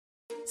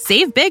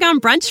Save big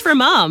on brunch for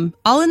mom,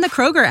 all in the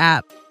Kroger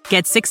app.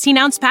 Get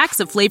 16-ounce packs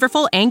of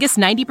flavorful Angus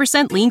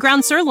 90% lean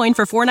ground sirloin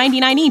for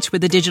 $4.99 each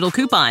with a digital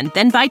coupon.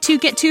 Then buy 2,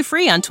 get 2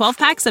 free on 12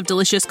 packs of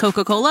delicious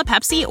Coca-Cola,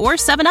 Pepsi, or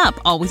 7-Up,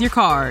 all with your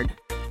card.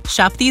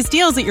 Shop these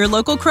deals at your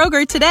local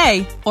Kroger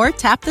today, or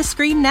tap the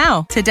screen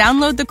now to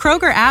download the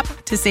Kroger app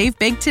to save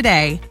big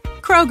today.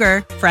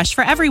 Kroger, fresh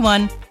for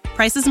everyone.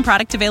 Prices and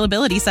product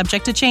availability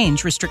subject to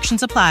change.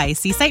 Restrictions apply.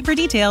 See site for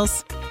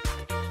details.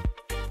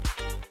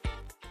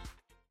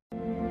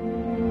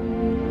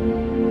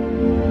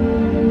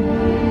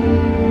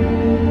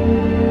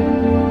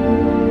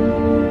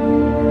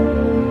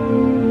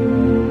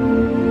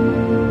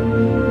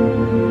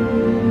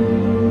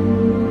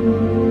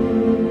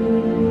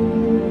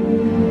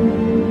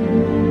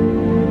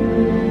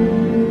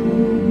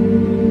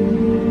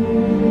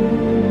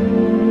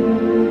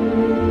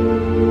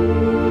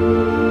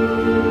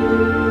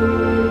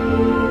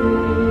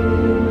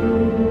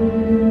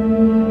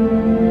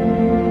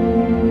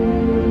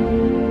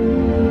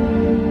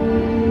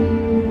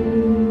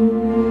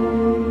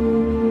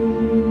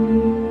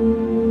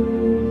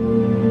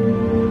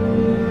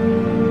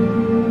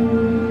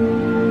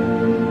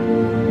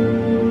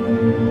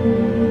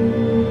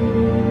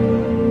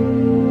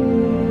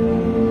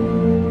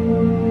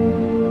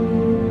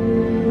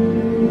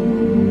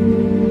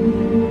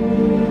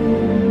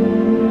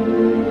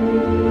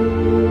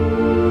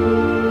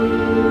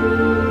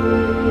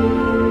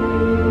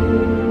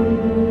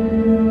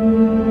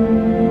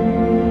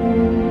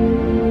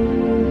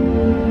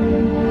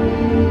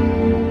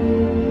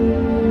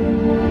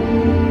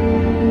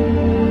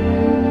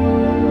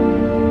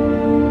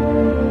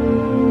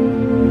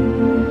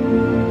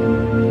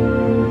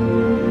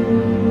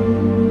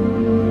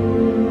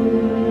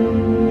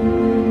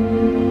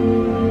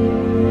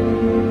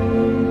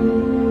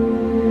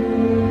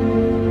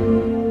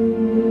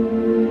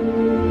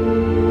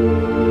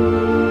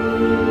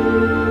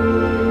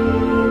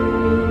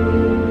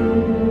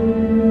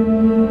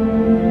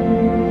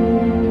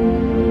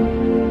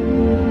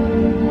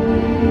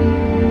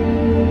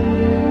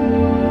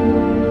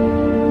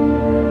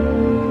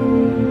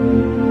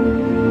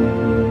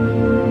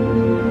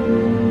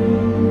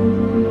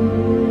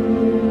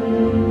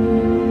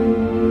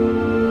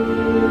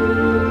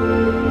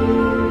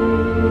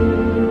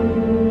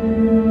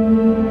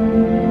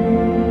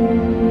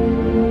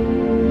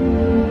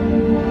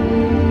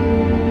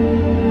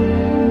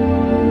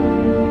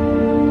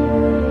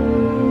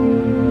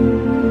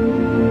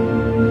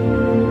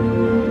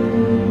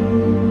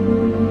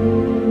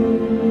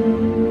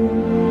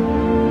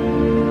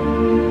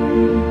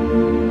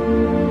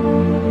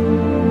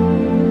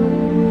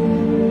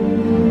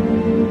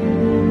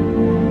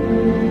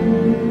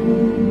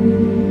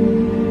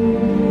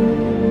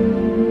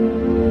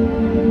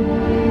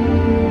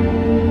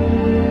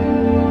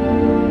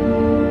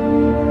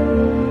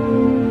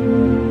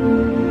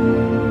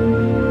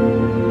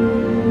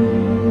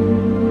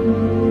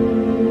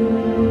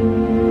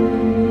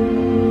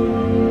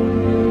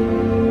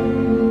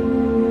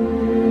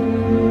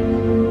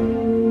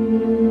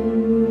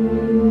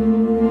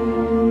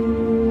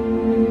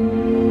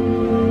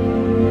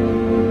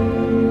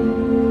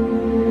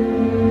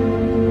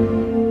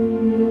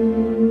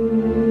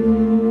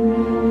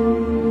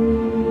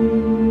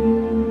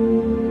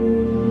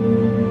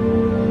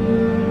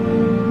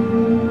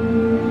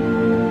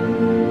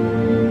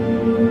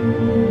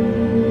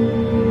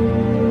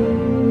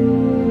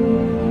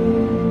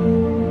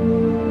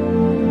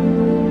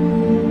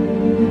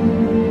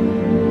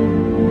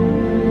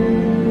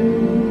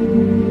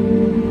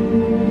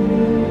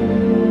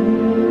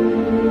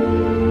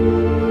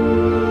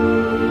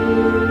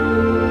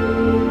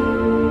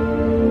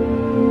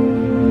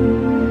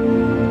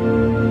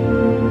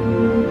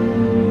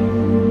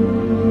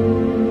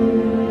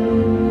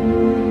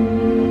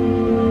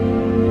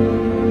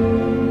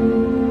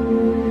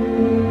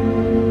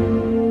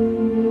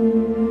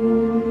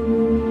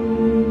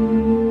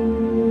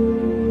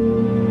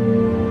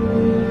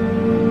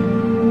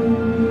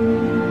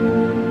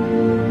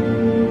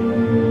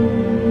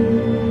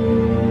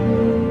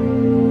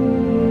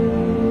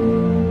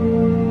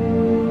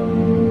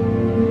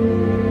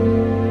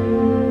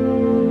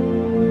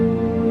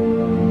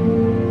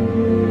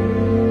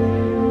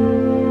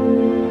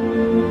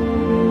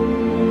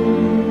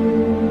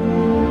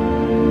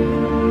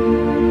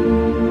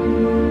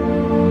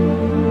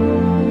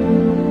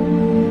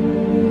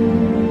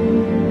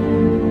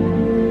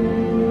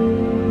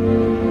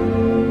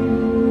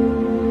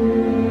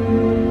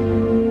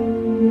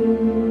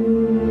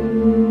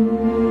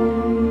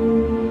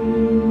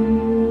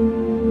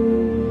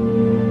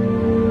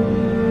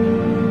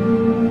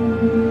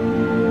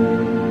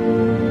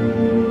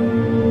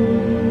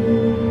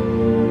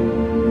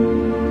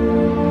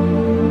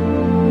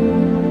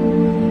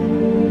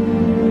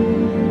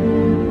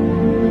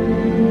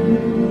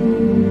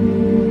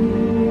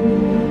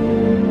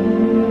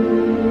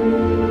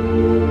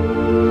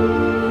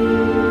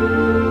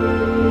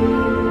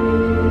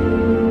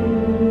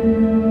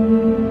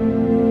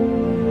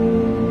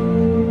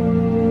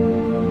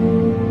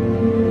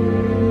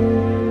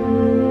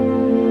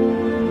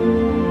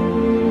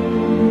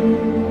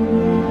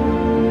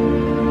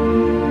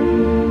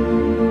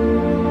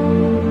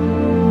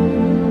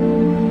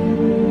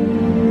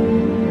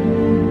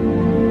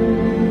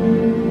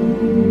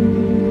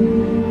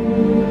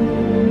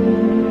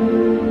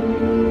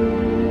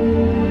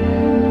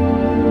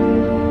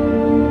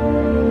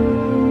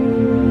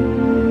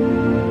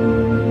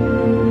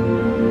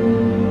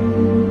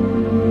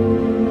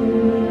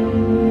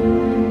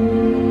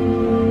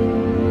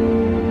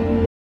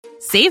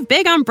 Save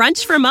big on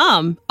brunch for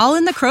mom, all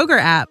in the Kroger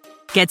app.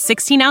 Get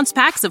 16-ounce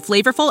packs of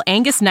flavorful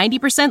Angus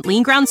 90%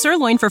 lean ground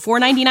sirloin for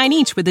 $4.99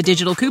 each with a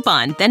digital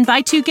coupon. Then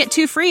buy 2, get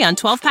 2 free on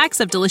 12 packs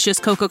of delicious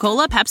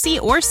Coca-Cola,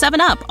 Pepsi, or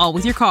 7-Up, all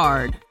with your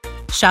card.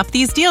 Shop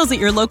these deals at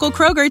your local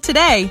Kroger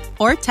today,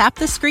 or tap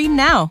the screen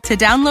now to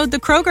download the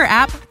Kroger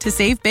app to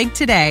save big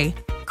today.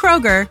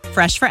 Kroger,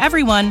 fresh for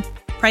everyone.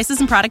 Prices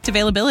and product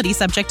availability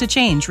subject to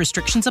change.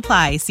 Restrictions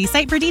apply. See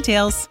site for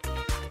details.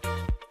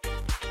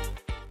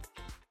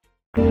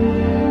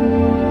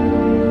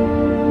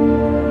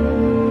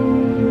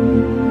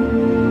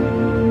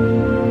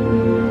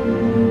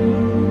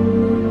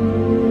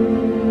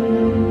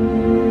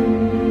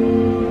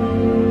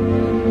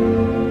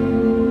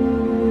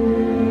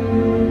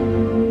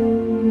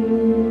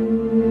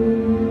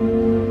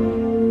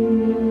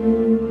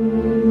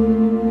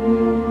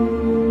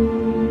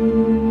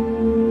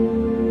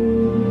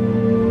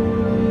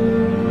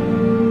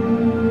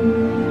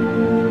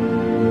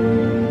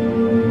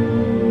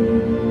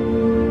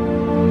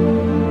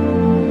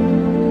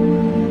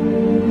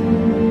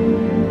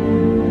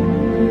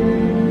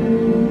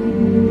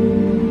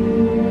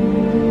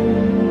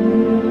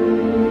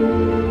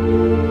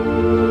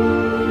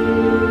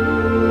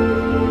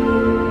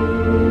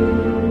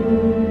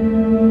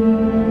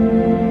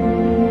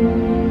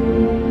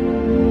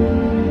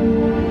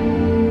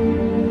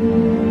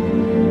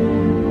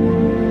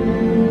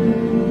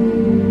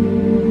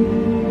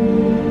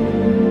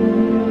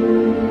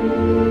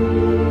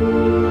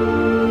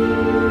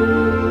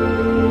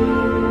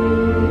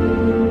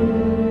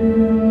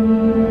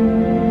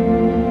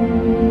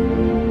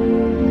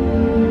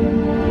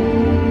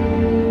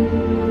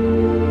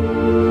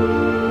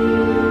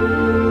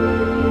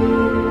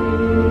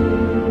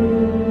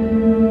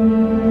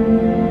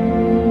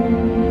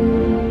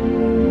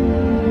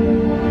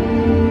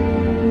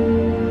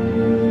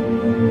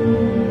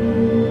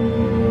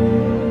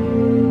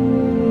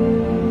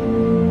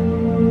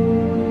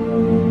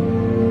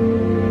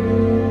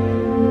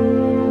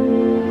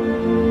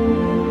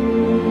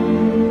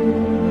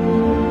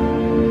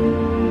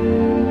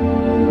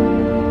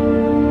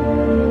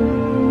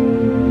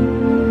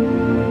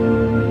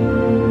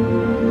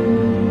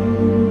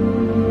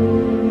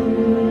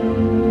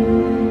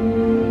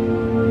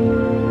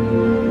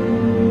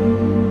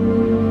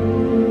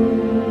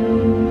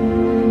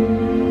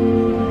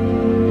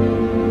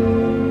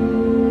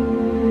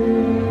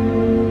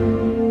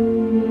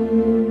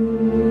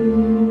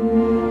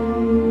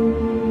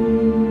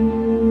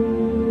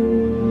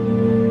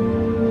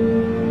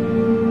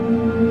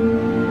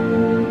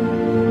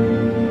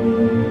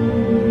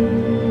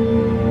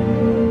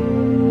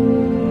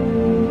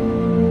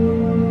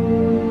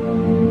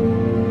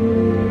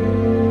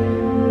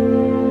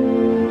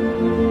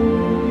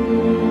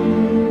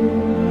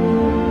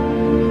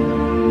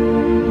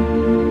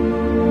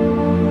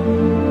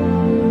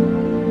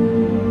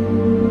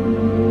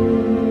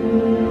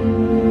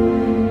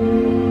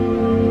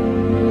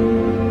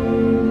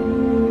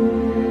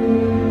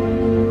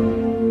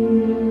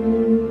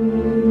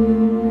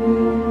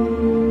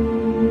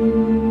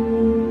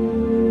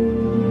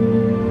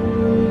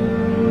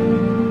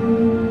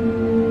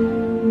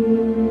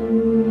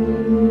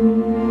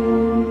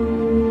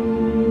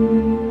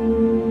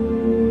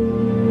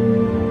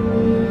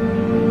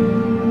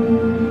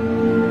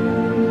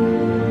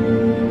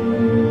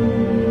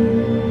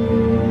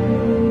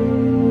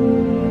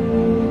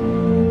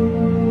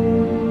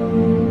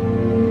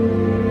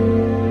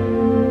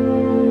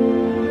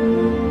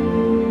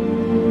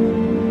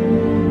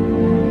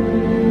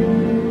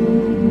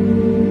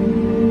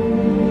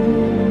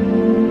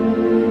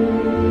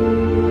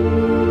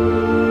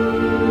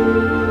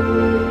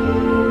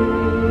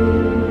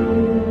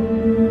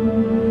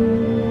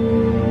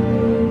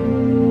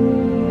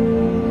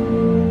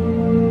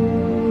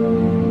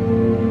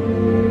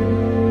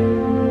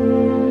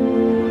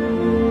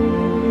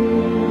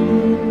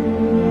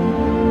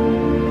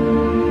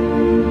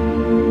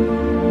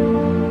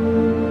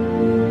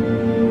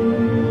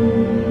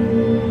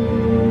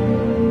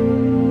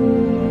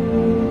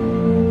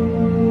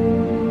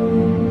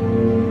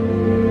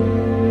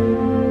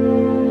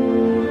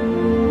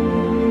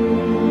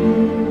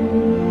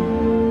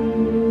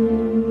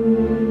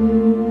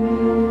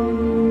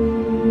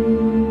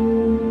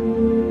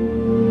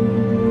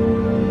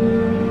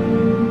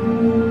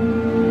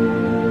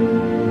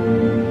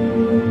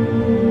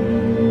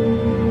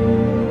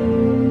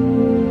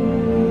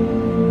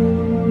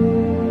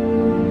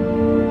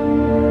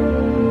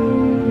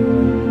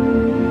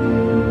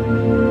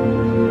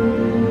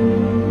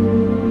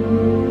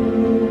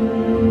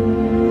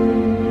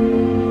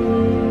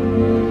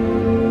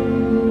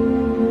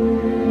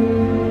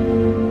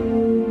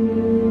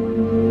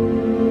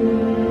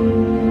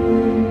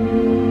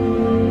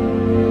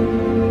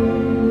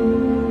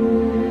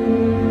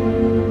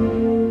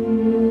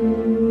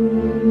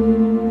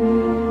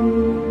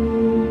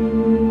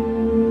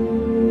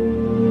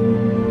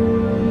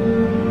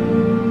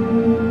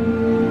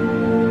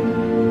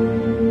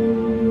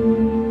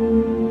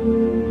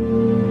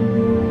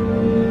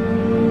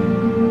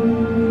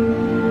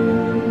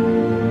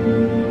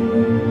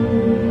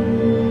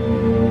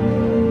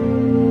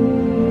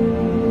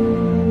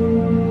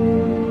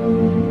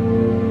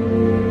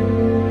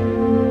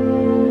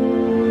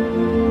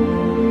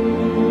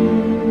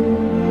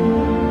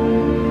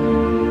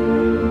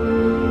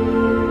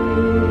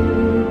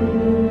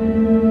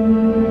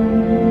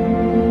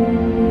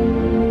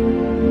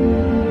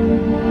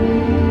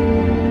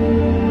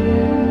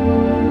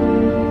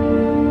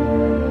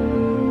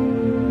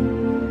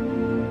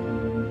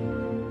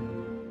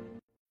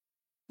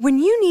 When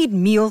you need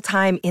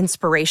mealtime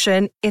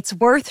inspiration, it's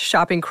worth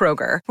shopping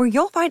Kroger, where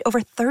you'll find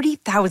over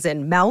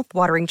 30,000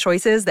 mouth-watering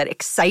choices that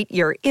excite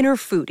your inner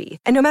foodie.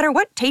 And no matter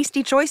what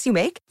tasty choice you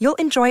make, you'll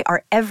enjoy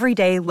our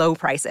everyday low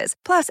prices,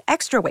 plus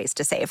extra ways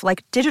to save,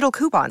 like digital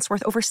coupons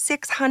worth over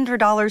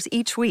 $600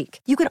 each week.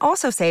 You can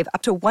also save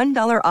up to $1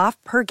 off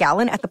per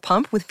gallon at the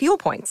pump with fuel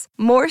points.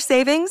 More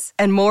savings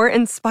and more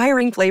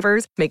inspiring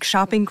flavors make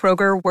shopping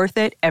Kroger worth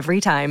it every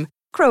time.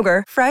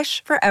 Kroger,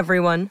 fresh for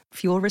everyone.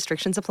 Fuel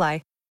restrictions apply.